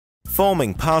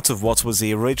Forming part of what was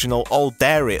the original old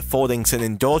dairy at Fordington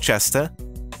in Dorchester,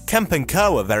 Kemp and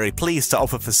Co are very pleased to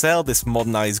offer for sale this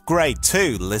modernised Grade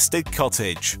 2 listed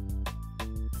cottage.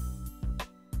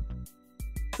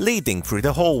 Leading through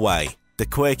the hallway, the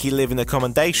quirky living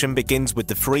accommodation begins with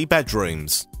the 3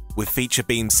 bedrooms, with feature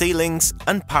beam ceilings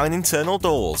and pine internal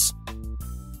doors.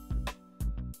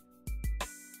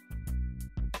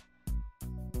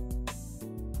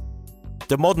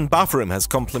 The modern bathroom has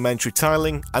complementary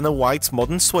tiling and a white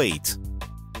modern suite.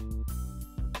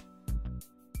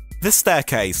 The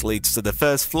staircase leads to the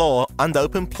first floor and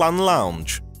open plan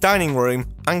lounge, dining room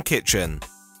and kitchen.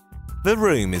 The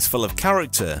room is full of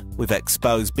character, with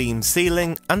exposed beam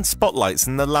ceiling and spotlights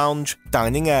in the lounge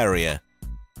dining area.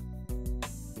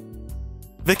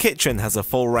 The kitchen has a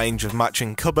full range of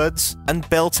matching cupboards and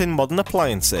built-in modern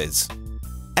appliances.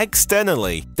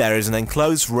 Externally, there is an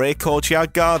enclosed rear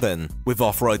courtyard garden with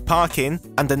off-road parking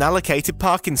and an allocated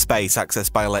parking space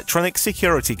accessed by electronic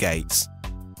security gates.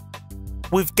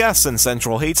 With gas and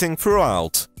central heating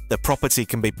throughout, the property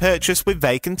can be purchased with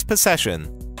vacant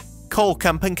possession. Call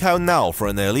Kemp and Co now for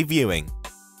an early viewing.